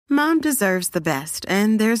Mom deserves the best,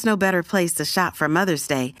 and there's no better place to shop for Mother's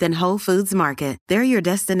Day than Whole Foods Market. They're your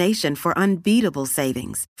destination for unbeatable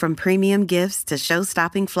savings, from premium gifts to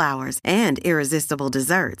show-stopping flowers and irresistible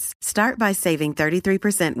desserts. Start by saving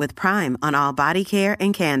 33% with Prime on all body care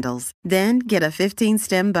and candles. Then get a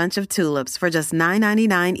 15-stem bunch of tulips for just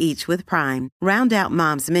 $9.99 each with Prime. Round out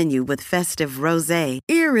Mom's menu with festive rosé,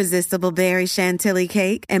 irresistible berry chantilly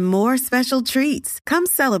cake, and more special treats. Come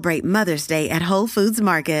celebrate Mother's Day at Whole Foods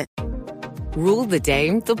Market. Rule the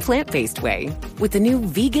day the plant-based way with the new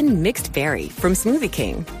vegan mixed berry from Smoothie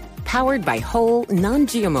King. Powered by whole,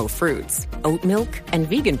 non-GMO fruits, oat milk, and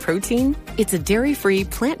vegan protein, it's a dairy-free,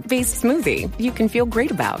 plant-based smoothie you can feel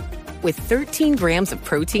great about. With 13 grams of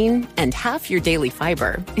protein and half your daily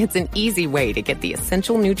fiber, it's an easy way to get the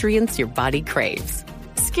essential nutrients your body craves.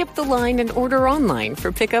 Skip the line and order online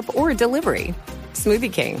for pickup or delivery.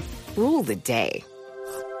 Smoothie King. Rule the day.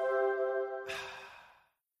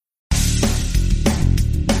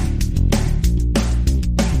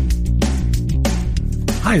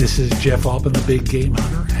 Hi, this is Jeff Altman, the Big Game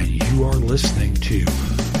Hunter, and you are listening to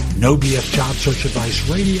No BS Job Search Advice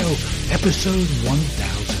Radio, episode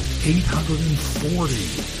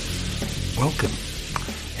 1840. Welcome.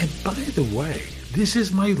 And by the way, this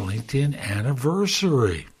is my LinkedIn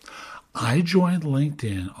anniversary. I joined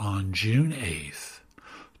LinkedIn on June 8th,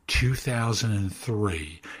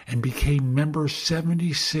 2003, and became member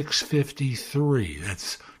 7653.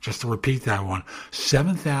 That's, just to repeat that one,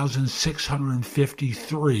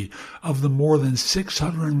 7,653 of the more than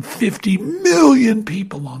 650 million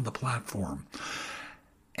people on the platform.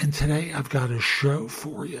 And today I've got a show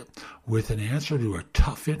for you with an answer to a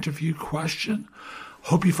tough interview question.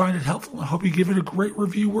 Hope you find it helpful. I hope you give it a great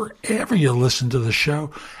review wherever you listen to the show.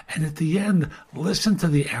 And at the end, listen to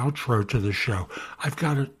the outro to the show. I've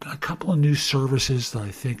got a couple of new services that I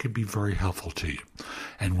think could be very helpful to you.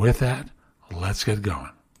 And with that, let's get going.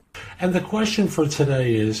 And the question for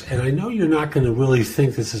today is, and I know you're not going to really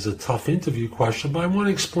think this is a tough interview question, but I want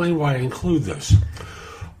to explain why I include this.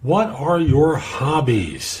 What are your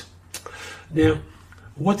hobbies? Now,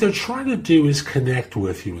 what they're trying to do is connect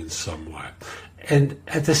with you in some way. And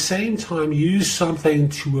at the same time, use something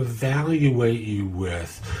to evaluate you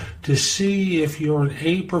with, to see if you're an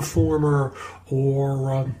A performer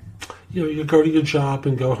or, you go to your job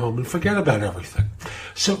and go home and forget about everything.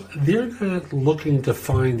 So they're not looking to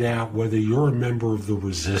find out whether you're a member of the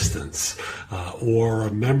resistance or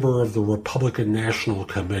a member of the Republican National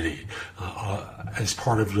Committee as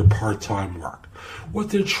part of your part-time work. What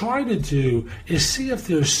they're trying to do is see if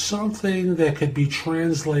there's something that could be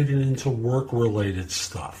translated into work-related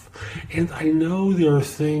stuff. And I know there are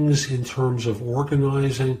things in terms of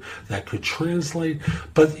organizing that could translate,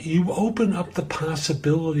 but you open up the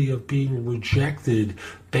possibility of being rejected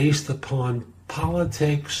based upon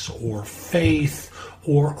politics or faith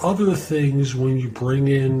or other things when you bring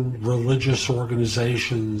in religious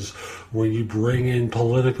organizations, when you bring in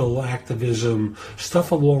political activism,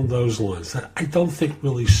 stuff along those lines that I don't think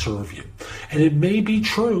really serve you. And it may be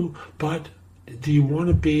true, but do you want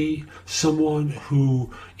to be someone who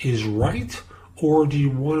is right, or do you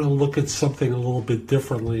want to look at something a little bit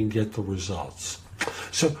differently and get the results?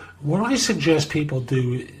 So what I suggest people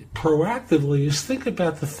do proactively is think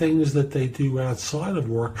about the things that they do outside of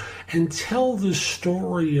work and tell the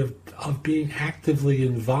story of being actively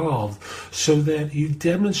involved so that you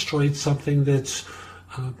demonstrate something that's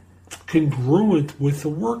congruent with the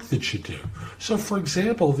work that you do. So, for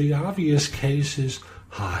example, the obvious case is,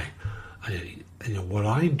 what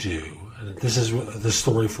I do, and this is the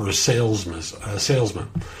story for a salesman.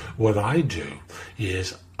 What I do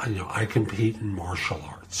is, I compete in martial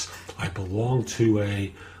arts. I belong to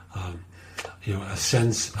a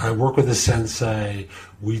I work with a sensei.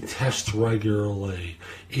 We test regularly.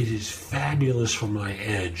 It is fabulous for my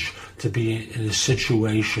edge to be in a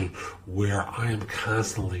situation where I am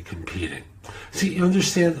constantly competing. See, you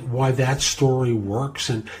understand why that story works?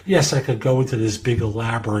 And yes, I could go into this big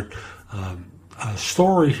elaborate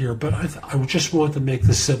story here, but I just want to make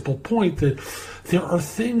the simple point that there are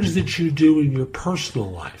things that you do in your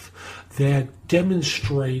personal life that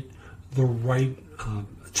demonstrate the right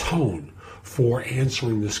tone for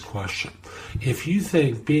answering this question. If you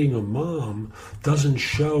think being a mom doesn't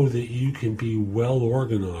show that you can be well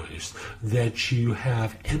organized, that you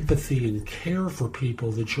have empathy and care for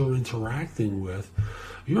people that you're interacting with,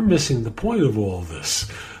 you're missing the point of all this.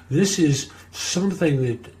 This is something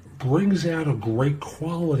that brings out a great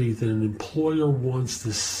quality that an employer wants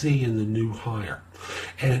to see in the new hire.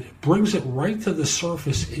 And it brings it right to the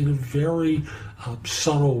surface in a very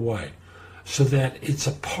subtle way. so that it's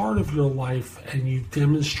a part of your life and you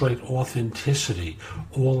demonstrate authenticity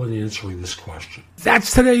all in answering this question.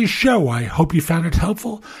 That's today's show. I hope you found it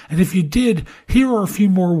helpful. And if you did, here are a few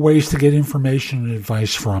more ways to get information and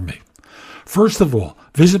advice from me. First of all,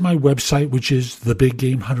 visit my website, which is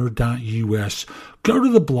thebiggamehunter.us. Go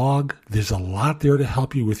to the blog. There's a lot there to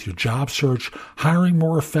help you with your job search, hiring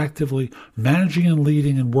more effectively, managing and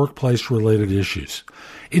leading, and workplace-related issues.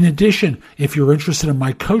 In addition, if you're interested in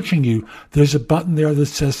my coaching you, there's a button there that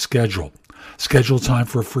says schedule. Schedule time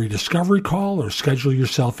for a free discovery call or schedule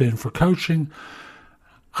yourself in for coaching.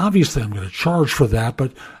 Obviously, I'm going to charge for that,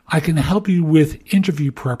 but I can help you with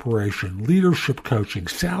interview preparation, leadership coaching,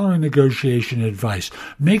 salary negotiation advice,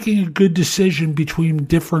 making a good decision between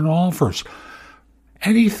different offers,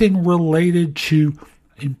 anything related to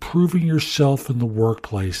improving yourself in the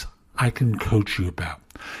workplace, I can coach you about.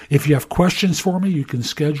 If you have questions for me, you can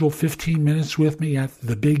schedule 15 minutes with me at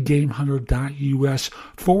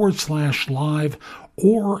thebiggamehunter.us/live,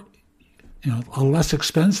 or a less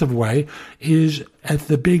expensive way is at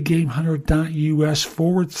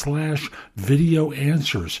thebiggamehunter.us/video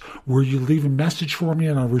answers, where you leave a message for me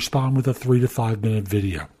and I'll respond with a 3 to 5 minute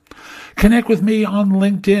video. Connect with me on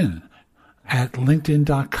LinkedIn at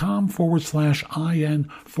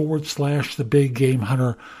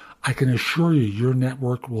linkedin.com/IN/thebiggamehunter. I can assure you your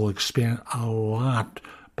network will expand a lot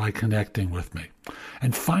by connecting with me.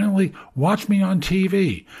 And finally, watch me on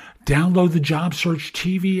TV. Download the Job Search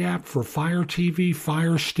TV app for Fire TV,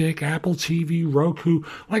 Fire Stick, Apple TV, Roku,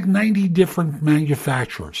 like 90 different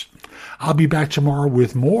manufacturers. I'll be back tomorrow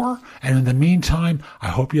with more, and in the meantime, I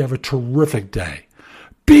hope you have a terrific day.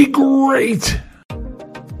 Be great!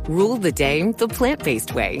 Rule the day the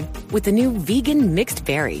plant-based way with the new vegan mixed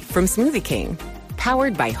berry from Smoothie King.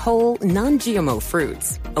 Powered by whole, non-GMO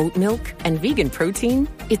fruits, oat milk, and vegan protein,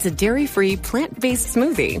 it's a dairy-free, plant-based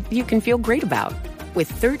smoothie you can feel great about. With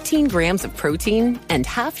 13 grams of protein and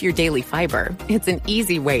half your daily fiber, it's an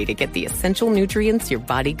easy way to get the essential nutrients your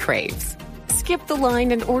body craves. Skip the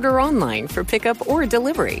line and order online for pickup or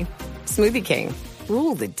delivery. Smoothie King.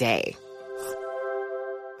 Rule the day.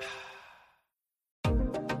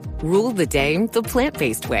 Rule the day the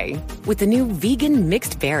plant-based way with the new vegan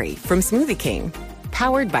mixed berry from Smoothie King.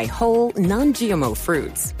 Powered by whole, non-GMO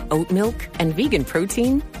fruits, oat milk, and vegan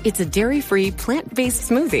protein, it's a dairy-free, plant-based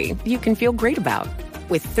smoothie you can feel great about.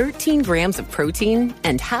 With 13 grams of protein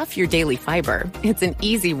and half your daily fiber, it's an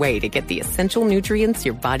easy way to get the essential nutrients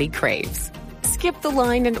your body craves. Skip the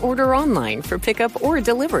line and order online for pickup or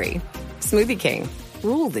delivery. Smoothie King.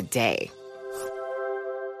 Rule the day.